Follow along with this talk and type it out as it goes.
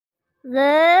ஏ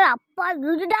அப்பா,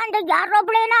 இதுதான் இந்த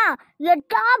ஏரோப்ளேனா?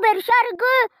 எட்டா பெருசா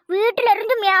இருக்கு. வீட்டுல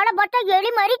இருந்து மேல பார்த்தா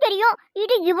எலி மாதிரி தெரியும்.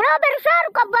 இது இவ்வளவு பெருசா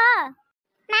இருக்குப்பா.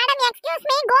 மேடம் எக்ஸ்கியூஸ்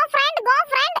மீ, கோ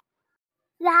ஃப்ரெண்ட்.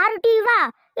 யாரு டீவா?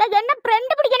 என்ன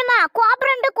ஃப்ரெண்ட் பிடிக்கணுமா?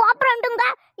 கோப்ரண்டுங்க.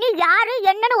 நீ யாரு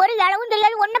என்னன்னு ஒரு இளவும்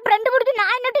தெரியாது. ஒன்ன ஃப்ரெண்ட் பிடிச்சி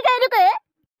நான் என்னட்டு இருக்கு?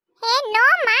 ஹே நோ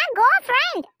மா, கோ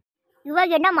ஃப்ரெண்ட். இவ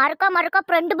என்ன மறக்கா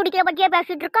ஃப்ரெண்ட் பிடிக்கிற பத்தியே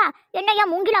பேசிட்டு இருக்கா? என்ன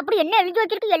என் மூங்கில் அப்படி என்ன எழுதி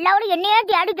வச்சிருக்கு? எல்லாரும் என்னையே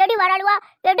தேடி வராளுவா.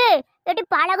 எடி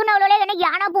பழகுனவளோட என்ன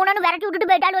யானா பூனன்னு விரட்டி விட்டுட்டு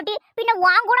போயிட்டாள் வெட்டி. பின்ன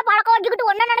வாங்க கூட பழக்கம் வச்சுக்கிட்டு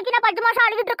ஒன்ன நினைச்சு நான் 10 மாசம்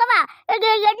அழுதுட்டு இருக்கவா?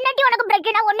 என்னட்டி உனக்கு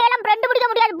பிரச்சனை? ஒன்னையெல்லாம் ஃப்ரெண்ட் பிடிக்க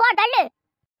முடியாது, போ தள்ளு.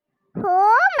 Oh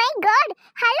my God,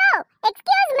 hello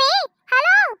excuse me,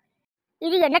 hello.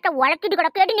 இது என்னத்த உழைச்சிட்டு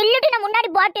கிடக்கு? கேட்டு நில்லுட்டு நான் முன்னாடி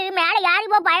போட்டு மேலே யாரி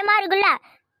போ, பயமா இருக்குல்ல.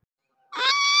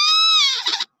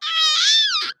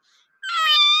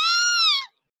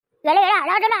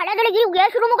 அழாதல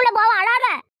கேஸ் ரூமுக்குள்ள போவ, அழாத.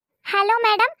 Hello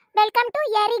madam, welcome to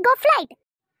ஏரிகோ flight.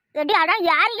 Eddy அதான்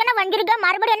யாரிக்கன வந்திருக்க?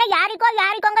 மறுபடியும் என்ன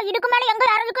யாரிக்கோங்க? இதுக்கு மேல எங்க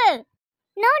யாருக்கு?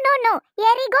 No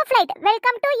ஏரிகோ flight,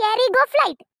 welcome to ஏரிகோ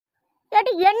flight.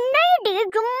 Eddy என்னடி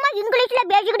சும்மா இங்கிலீஷ்ல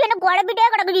பேசிக்கிட்டு என்ன குழப்பிட்டே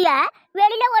கிடக்குதியா?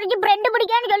 வெளியில ஒரு ஃப்ரெண்டு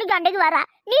பிடிக்கான்னு சொல்லி சண்டைக்கு வரா.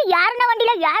 நீ யாருன்னா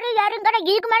வண்டியில யாருங்கட?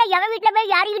 இதுக்கு மேல எவன் வீட்டுல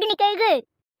போய் யாருக்கிட்டு நிக்க?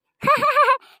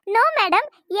 நோ மேடம்,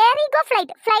 ஏரிகோ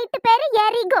ஃப்ளைட் பேரு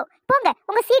ஏரிகோ. போங்க,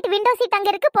 உங்க சீட் விண்டோ சீட் அங்க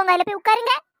இருக்கு, போங்க அதுல போய்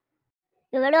உட்காருங்க.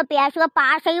 இவ்வளவு பேசுவ,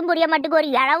 பாசையும் புரிய மாட்டேங்கு, ஒரு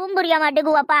இளவும் புரிய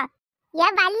மாட்டேங்குவாப்பா.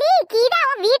 ஏன் வள்ளி கீதா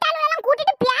அவன் வீட்டால எல்லாம்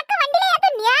கூட்டிட்டு பிளாக்க வண்டில ஏத்த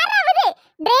நேரம் ஆகுது.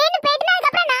 ட்ரெயின் போயிட்டுனா அதுக்கு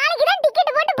அப்புறம் நாளைக்கு தான்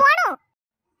டிக்கெட் போட்டு போணும்.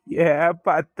 ஏ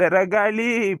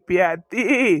பத்திரகாளி பியாத்தி,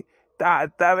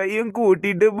 தாத்தாவையும்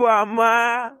கூட்டிட்டு போம்மா.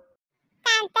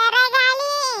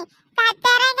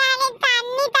 பத்திரகாளி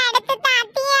தண்ணி தடுத்து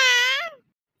தாத்தியா.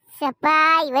 சப்பா,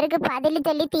 இவருக்கு பதில்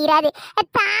சொல்லி தீராது.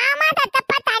 தாமா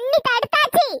தத்தப்பா, தண்ணி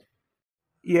தடுத்தாச்சு.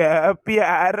 ஏ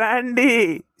பியாராண்டி,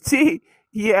 சி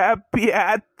ஏ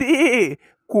பியாத்தி,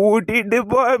 கூட்டிட்டு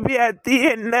போ பியாத்தி.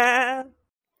 என்ன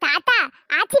தாத்தா,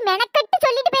 ஆச்சி மெனக்கட்டு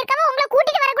சொல்லிட்டு போயிருக்காம உங்களை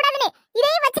கூட்டிட்டு வரக்கூடாதுன்னு.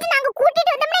 இதே வச்சுட்டு நாங்க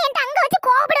கூட்டிட்டு வந்தோம்னா என்கிட்ட அங்க வச்சு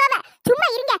கோபப்படுவாங்க. சும்மா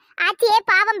இருங்க. ஆச்சியே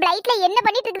பாவம் பிளைட்ல என்ன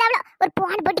பண்ணிட்டு இருக்குதாவளோ, ஒரு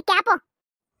போன் போட்டு கேப்போம்.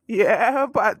 ஏ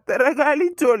பத்திரகாளி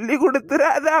சொல்லி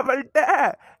கொடுத்துறாத அவள்கிட்ட.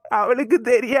 அவளுக்கு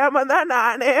தெரியாம தான்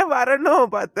நானே வரணும்.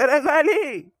 பத்திரகாளி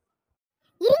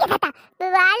இருங்க தாத்தா.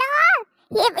 ஹலோ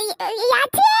யாச்சி,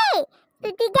 யாச்சி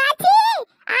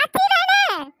ஆச்சி தானே?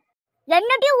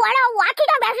 என்னட்டையும்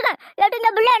வாக்கிதான் பேசுறேன். இந்த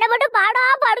பிள்ளை என்ன மட்டும் பாடா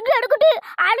படுத்து எடுக்கிட்டு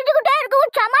அழுதுகிட்டே இருக்கும்,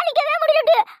 சமாளிக்கவே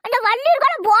முடியலட்டு. அந்த வள்ளி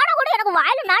இருக்கால போன கூட எனக்கு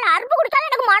வாயில 4 அறுப்பு கொடுத்தாலும்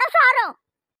எனக்கு மனசு ஆறும்.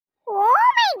 Oh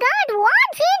my God,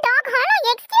 what she talk. Hello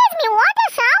excuse me, what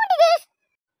is sound this?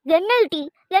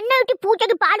 என்ன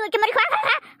பூச்சைக்கு பால் வச்ச மாதிரி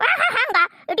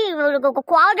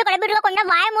கோவத்தை கிளம்பிட்டு கொஞ்சம்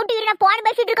வாய மூட்டி நான் போன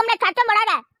பேசிட்டு இருக்கோம்னா சத்தம்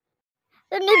படாத.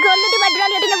 நீ சொல்லிட்டு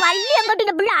பட்டுறாள். இந்த வள்ளி எங்கிட்ட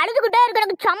இந்த பிள்ளை அழுதுகிட்டே இருக்கு,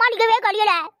 எனக்கு சமாளிக்கவே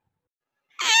கழியல.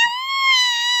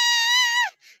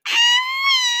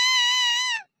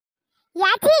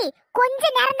 யாச்சி கொஞ்ச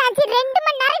நேரம் தான்ச்சி, 2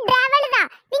 மணி நேரம் டிராவல் தான்.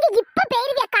 நீங்க இப்ப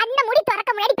பேருவியா, கண்ணை மூடி திறக்க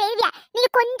முன்னாடி பேருவியா. நீங்க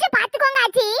கொஞ்சம் பாத்துக்கோங்க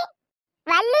ஆச்சி.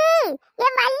 வள்ளி,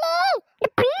 ஏன் வள்ளி, இந்த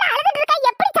பிள்ளை அழுதுட்டு இருக்கா,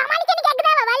 எப்படி சமாளிக்கன்னு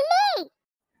கேக்குதாவ வள்ளி.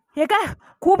 ஏக்கா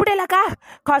கூப்பிடலக்கா,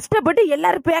 கஷ்டப்பட்டு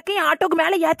எல்லாரும் பேக்கையும் ஆட்டோக்கு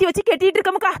மேல ஏத்தி வச்சு கட்டிட்டு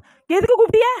இருக்கமுக்கா. எதுக்கு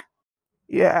கூப்பிட்டியா?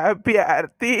 ஏ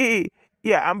பியாத்தி,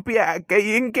 என்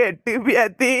பியாக்கையும் கெட்டு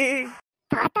பியாத்தி.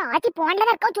 தாத்தா ஆச்சி போன்ல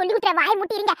தான் இருக்கா, சொல்லி விட்டுற, வாய்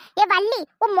முட்டிருங்க. ஏ வள்ளி,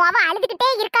 உன் மோவ அழுதுகிட்டே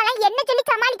இருக்காளா, என்ன சொல்லி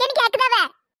சமாளிக்கன்னு கேக்குதாவ.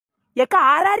 ஏக்கா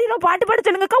ஆறாரிரோ பாட்டு பாட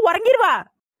சொல்லுங்கக்கா, உறங்கிடுவா.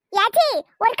 யாச்சி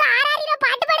ஒருக்கா ஆறாரிரோ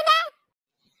பாட்டு பாடுங்க.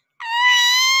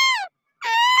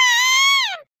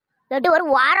 ஒரு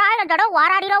வாராயிரம் தடவை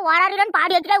வாராடிரோன்னு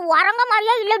பாடி வச்சுட்டா உறங்க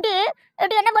மாதிரியே இல்லட்டு.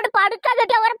 என்ன போட்டு படிச்சா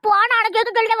கேட்டியா வர போன அடைக்க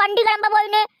சொல்லிட்டு வண்டி கிளம்ப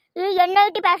போயின்னு. என்ன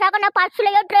விட்டு பேசாக்க நான்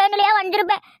பஸ்லயோ ட்ரெயின்லயோ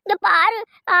வந்திருப்பேன். இந்த பாரு,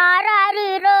 6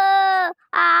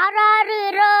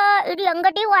 இது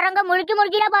எங்கிட்டையும் உறங்க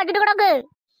முழிச்சுலாம் பார்த்துட்டு கிடக்கு.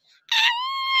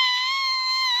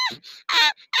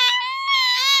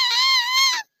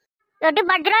 எட்டி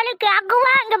பத்திராளி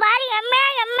கேக்குவா, இங்க பாரு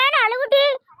எம்மேன்னு அழுகுட்டி.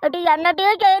 எட்டி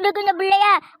என்னட்டையோ செய்யுதுக்கு இந்த பிள்ளைய.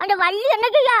 அந்த வள்ளி என்ன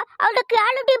செய்யா? அவள்கிட்ட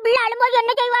கேளுட்டி, பிள்ளை அழும்போது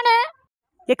என்ன செய்வானு?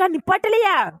 ஏக்கா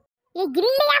நிப்பாட்டலையா?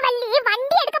 இல்லையா வள்ளி,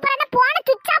 வண்டி எடுக்க போறேன்னா போன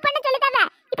சுவிட்ச் ஆஃப் பண்ண சொல்லுதாவ.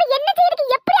 இப்போ என்ன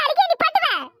செய்யறதுக்கு, எப்படி அழுகி நிப்பாட்டுவ?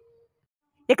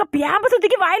 ஏக்கா பியாம்பஸ்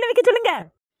தூக்கி வாயில வைக்க சொல்லுங்க.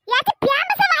 யாச்சி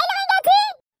பியாம்பஸ வாயில வைங்காச்சி.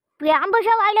 பியாம்பஸ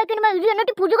வாயில வைக்கணுமா? இது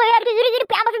என்னட்டி புது கையா இருக்கு.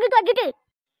 இரு பியாம்பஸ் தூக்கி வச்சுட்டு.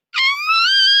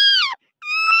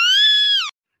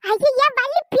 ஐயா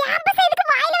வள்ளி, பியாம்பஸ எதுக்கு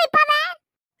வாயில வைப்பாவ?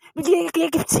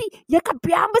 ஏக்கா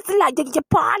பியாம்பஸ் இல்ல,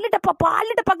 பாலிட்ட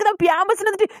பியாம்பஸ்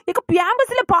ஏக்கா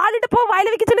பியாம்பஸ்ல பாலிட்ட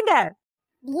வாயில வைக்க சொல்லுங்க.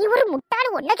 நீ ஒரு முட்டாளு,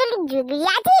 ஒன்ன சொல்லி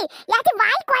யாச்சி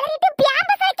வாய் கொளறிட்டு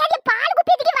பியாம்பஸ் வைக்காத, பால்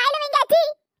குப்பி தூக்கி வாயில வைங்காச்சி.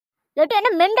 எட்டு என்ன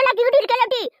மெண்டலாக்கிட்டு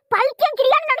இருக்கலாட்டி பைத்தியம்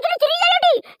கிரியான்னு நினைச்சிட்டு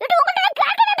தெரியலாட்டி எட்டு உங்கள்ட்ட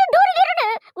கேட்டனே டூரிக்கிறனே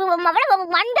மவள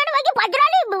வந்தன வாங்கி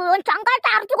பஜ்ராலி சங்காத்த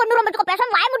அறுத்து கொண்டு வந்து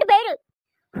பேசாம வாய் முட்டி போயிரு.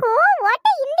 Oh what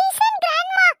a indecent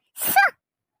grandma.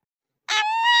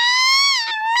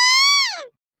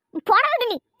 போடா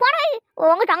நீ போடா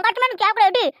உங்க சங்காத்தமா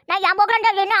கேட்கலாட்டி நான் என்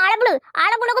போக்கறேன்டா என்ன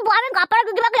ஆளபுளுக்கு போவேன் கப்பல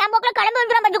தூக்கி பார்க்க என் போக்கல கிளம்பி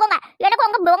வந்துடும் வச்சுக்கோங்க. எனக்கு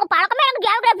உங்க பழக்கமே எனக்கு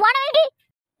கேட்கல போட வேண்டி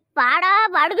பாடா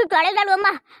படுத்து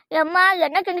தொலைதல்வம்மா. எம்மா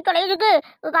என்ன செஞ்சு தொலைதுக்கு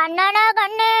கண்ணானா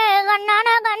கண்ணு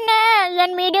கண்ணானா கண்ணு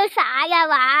என் மீது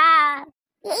சாயவா.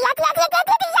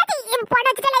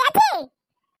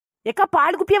 ஏக்கா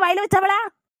பால் குப்பிய வாயில வச்சவளா?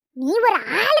 நீ ஒரு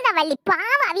ஆளுதான் வள்ளி,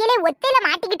 பாவம் அவியலே ஒத்தையில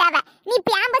மாட்டிக்கிட்டாவ. நீ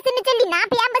பேம்பஸ்ன்னு சொல்லி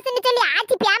நான் பேம்பஸ்ன்னு சொல்லி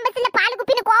ஆச்சி பேம்பஸ்ல பால்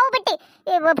குப்பின்னு கோவப்பட்டு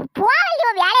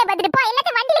போவல்லியோ வேலையை பார்த்துட்டு போ,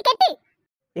 எல்லாத்தையும் வண்டியில கெட்டு.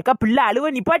 ஏக்கா பிள்ளை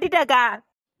அழுவ நிப்பாட்டிட்டாக்கா.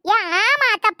 ஏன் ஆமா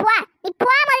அத்தா போ, நீ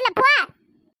போ முதல்ல போ.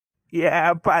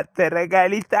 ஏன்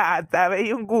பத்திரகாளி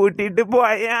தாத்தாவையும் கூட்டிட்டு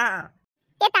போயான்.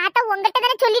 ஏ தாத்தா உங்ககிட்ட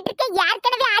தானே சொல்லிட்டு இருக்கேன்,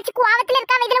 ஏற்கனவே ஆச்சி கோவத்துல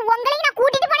இருக்காவ, இதுல உங்களையும் நான்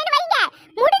கூட்டிட்டு போனேன்னு வைங்க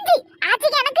முடிஞ்சு.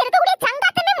 ஆச்சிக்கு எனக்கு இருக்கக்கூடிய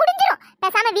சங்காத்தமே முடிஞ்சிரும்.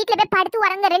 பேசாம வீட்டுல போய் படுத்து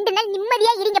உறங்க 2 நாள்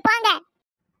நிம்மதியா இருங்க போங்க.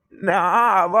 நான்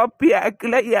அவ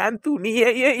பேக்குல என்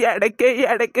துணியையும்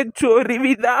எடைக்க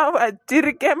சொருவிதான்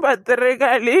வச்சிருக்கேன்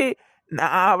பத்திரகாளி.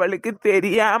 நான் அவளுக்கு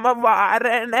தெரியாம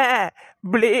வாரேனே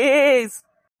ப்ளீஸ்.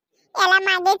 எல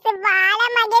மகேஷ் வாழ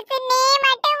மகேஷ், நீ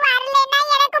மட்டும் வரலனா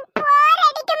எனக்கு போர்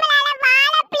அடிக்கும்ல.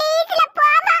 வாழ ப்ளீஸ்ல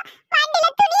போவா, வண்டில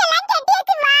துணி எல்லாம் கட்டி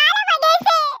வச்சு வாழ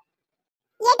மகேஷ்.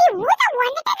 ஏடி ஊத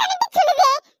ஒன்னட்ட கணக்கு சொல்லுவே.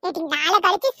 ஏடி நாளை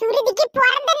கழிச்சு சுருதிக்கு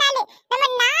பிறந்த நாள், நம்ம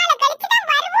நாளை கழிச்சு தான்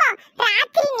வருவோம்.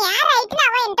 ராத்திரி நேரம் ஆயிட்டுனா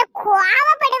அவ என்கிட்ட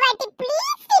கோவப்படுவாட்டி.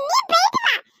 ப்ளீஸ் நீ போயிட்டு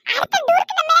வா, அடுத்த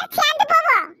டூருக்கு நம்ம சேர்ந்து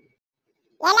போவோம்.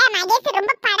 எல மகேஷ்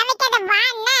ரொம்ப பட வைக்காத வா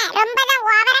அண்ணா, ரொம்ப தான்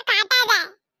ஓவரா காட்டாத.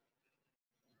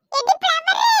 எடி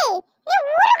பிரமரே, நீ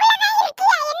ஊருக்குள்ள தான்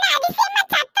இருக்கியா? என்ன அதிசயமா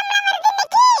சத்தம்லாம் வருது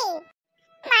இன்னைக்கு?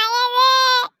 மயவே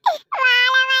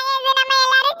வாழ மயவே, நம்ம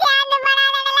எல்லாரும் சேர்ந்து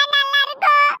போனாதான் நல்லா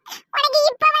இருக்கும். உனக்கு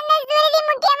இப்ப வந்த சுருதி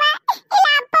முக்கியமா இல்ல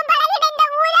அப்ப பழகிட இந்த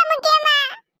ஊத முக்கியமா?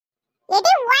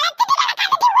 எடி உனக்கிட்ட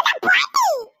நடக்காதடி ஊத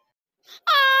போடி.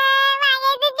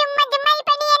 மயவே சும்மா சும்மா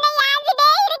இப்ப நீ என்ன யாசிட்டே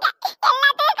இருக்க.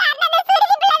 எல்லாத்தையும் காரணம் அந்த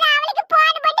சுருதி பிள்ளை தான். அவளுக்கு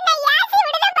போன் போட்டு நான் யாசி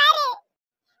விடுத பாரு.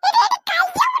 எடி எடி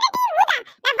கைய விடுடி ஊதா.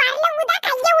 நான் வரல ஊதா,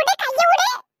 கைய விடு கைய விடு.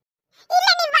 இல்ல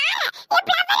நீ வார. ஏ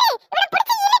பிளவரே, இவளை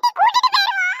பிடிச்சி இழுத்து கூட்டிட்டு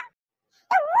போயிருவோம்.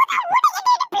 ஊதா ஊதா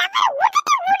எடி எடி பிளவரே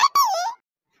ஊதடி ஊதடி.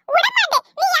 விட மாட்டே,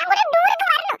 நீ என் கூட டூருக்கு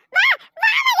வரணும். வா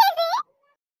வா மகேஷ்.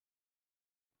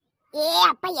 ஏ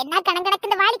அப்பா என்ன கணக்கு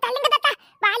இந்த வாளி தள்ளுங்க தாத்தா.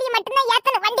 வாளியை மட்டும் தான்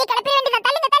ஏத்தணும், வண்டியை கிளப்ப வேண்டியதான்.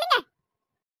 தள்ளுங்க தள்ளுங்க.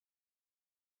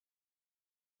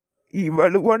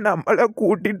 இவளுவும் நம்மள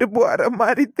கூட்டிட்டு போற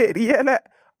மாதிரி தெரியல.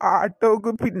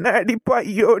 ஆட்டோக்கு பின்னாடி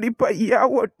பையோடி பையா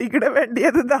ஒட்டிக்கிட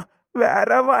வேண்டியதுதான், வேற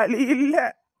வழி இல்ல.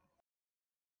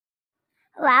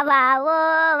 வா வா ஓ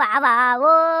வா வா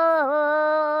ஓ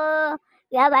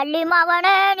ஏ வள்ளி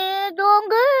மவனே நீ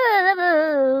தூங்கு,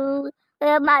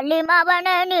 ஏ வள்ளி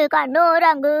மவனே நீ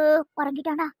கண்ணூரங்கு.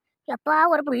 உறங்கிட்டானா? எப்பா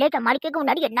ஒரு பிள்ளைய சமாளிக்க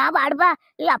முன்னாடி என்ன பாடுபா.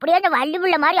 அப்படியே அந்த வள்ளி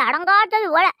பிள்ளை மாதிரி அடங்காத்தது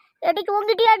போல. Eddy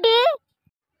தூங்கிட்டியாட்டி?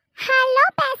 Hello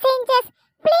passengers,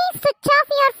 please switch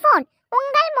off your phone.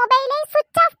 உங்கள் மொபைலை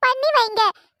switch off பண்ணி வைங்க.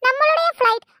 நம்மளுடைய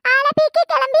flight ஆலப்பிக்கு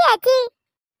கிளம்பியாச்சு.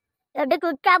 எடி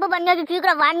சுச்சாப்பு பண்ணது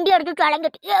சீக்கிரம் வண்டி எடுத்து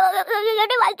கிளம்பிட்டு.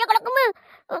 எடி வயிற்ற கிடக்குமு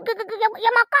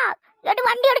என் மக்கா. எடி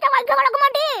வண்டி எடுத்தா வயிற்ற கிடக்க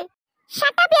மாட்டே.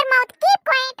 Shut up your mouth, keep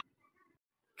quiet.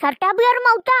 சட்டாபியர்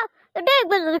மவுத்தா? Eddy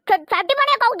சட்டி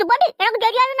மணியா கவுத்து போட்டு எனக்கு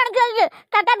தெரியாது நடக்கிறது.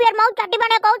 சட்டாபியர் மவுத் சட்டி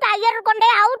மணியா கவுத்து ஐயர்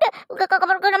கொண்டே அவுட்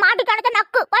மாட்டு கணத்தை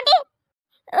நக்கு பாட்டி.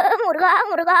 முருகா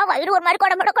முருகா வயிறு ஒரு மாதிரி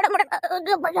கொடமுட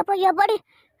எப்படி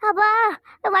அப்பா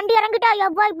வண்டி இறங்கிட்டா.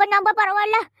 எப்பா இப்ப நம்ம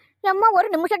பரவாயில்ல. எம்மா ஒரு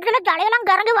நிமிஷத்துல தலையெல்லாம்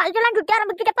கறங்கி வயிற்றெல்லாம் சுத்தி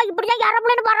ஆரம்பிச்சுட்டப்பா. இப்படிதான்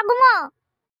ஏறப்புலன்னு பறக்குமோ?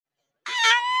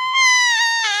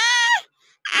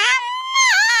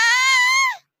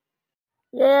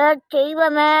 ஏ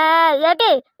செய்வமே. ஏட்டி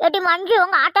ஏட்டி மஞ்சு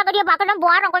உங்க ஆட்டாக்கடியை பக்கம்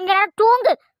போறோம், கொஞ்ச நேரம்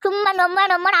தூங்கு. சும்மா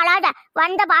நொம்ம அழாத.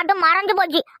 வந்த பாட்டு மறந்து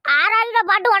போச்சு. 6,000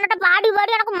 பாட்டு உன்கிட்ட பாடி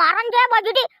பாடி எனக்கு மறந்தே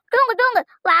போச்சுட்டு. தூங்கு தூங்கு.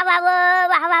 வா வாவோ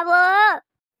வா வாவோ.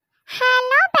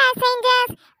 Hello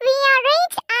passengers, we are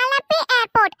reached Alapi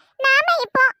airport. நாம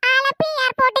இப்போ ஆலப்பி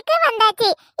ஏர்போர்ட்டுக்கு வந்தாச்சு.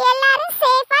 எல்லாரும்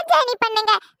சேஃபா ஜர்னி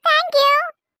பண்ணுங்க. Thank you.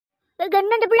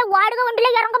 என்ன இந்த பிள்ளை வாடகை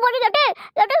வண்டியில இறங்க போது கேட்டு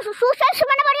கேட்டு சூசைஸ்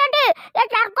பண்ண போறியாட்டு.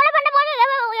 தற்கொலை பண்ண போது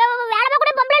வேலை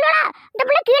பார்க்க பொம்பளை இல்லடா. இந்த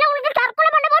பிள்ளை கீழே விழுந்து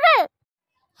தற்கொலை பண்ண போது.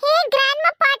 Hey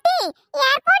grandma பாட்டி,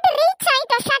 ஏர்போர்ட் ரீச்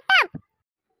ஆயிட்டோம். Shut up.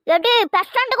 எடி பஸ்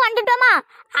ஸ்டாண்டுக்கு வந்துட்டோமா?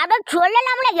 அத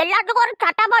சொல்லலாம்ல, எல்லாத்துக்கும் ஒரு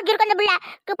சட்டா பாச்சிருக்க. இந்த பிள்ளை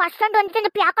பஸ் ஸ்டாண்ட் வந்துட்டு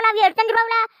இந்த பியாக்கலாவி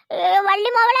எடுத்துருவாங்களா?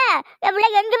 வள்ளி மாவள எவ்வளோ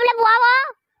எந்த பிள்ளை போவோம்?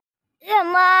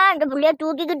 ஏம்மா இந்த புள்ளைய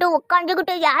தூக்கிக்கிட்டு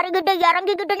உட்காந்துக்கிட்டு யாருக்கிட்ட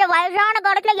இறங்கிக்கிட்டு இந்த வயசான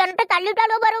காலத்துல என்கிட்ட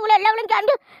தள்ளிட்டாலோ பாரு எல்லாவளையும்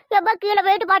சேர்ந்து எப்ப கீழே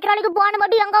போயிட்டு பத்திராளிக்கு போன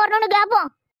மட்டும் எங்க வரணும்னு கேட்போம்.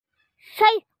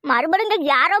 சை மறுபடியும்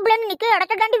இந்த ஏரோப்ளேன் நிக்க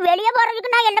இடத்த தாண்டி வெளியே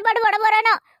போறதுக்கு நான் என்ன பாடு பட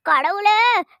போறேனோ கடவுளே.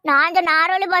 நான் இந்த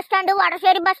நாரோலி bus stand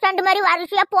Vadasery bus stand மாதிரி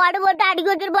வரிசையா போட்டு அடிக்க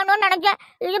வச்சிருப்பானு நினைச்சேன்.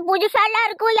 இது புதுசாலாம்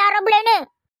இருக்கும் ஏரோப்ளேனு.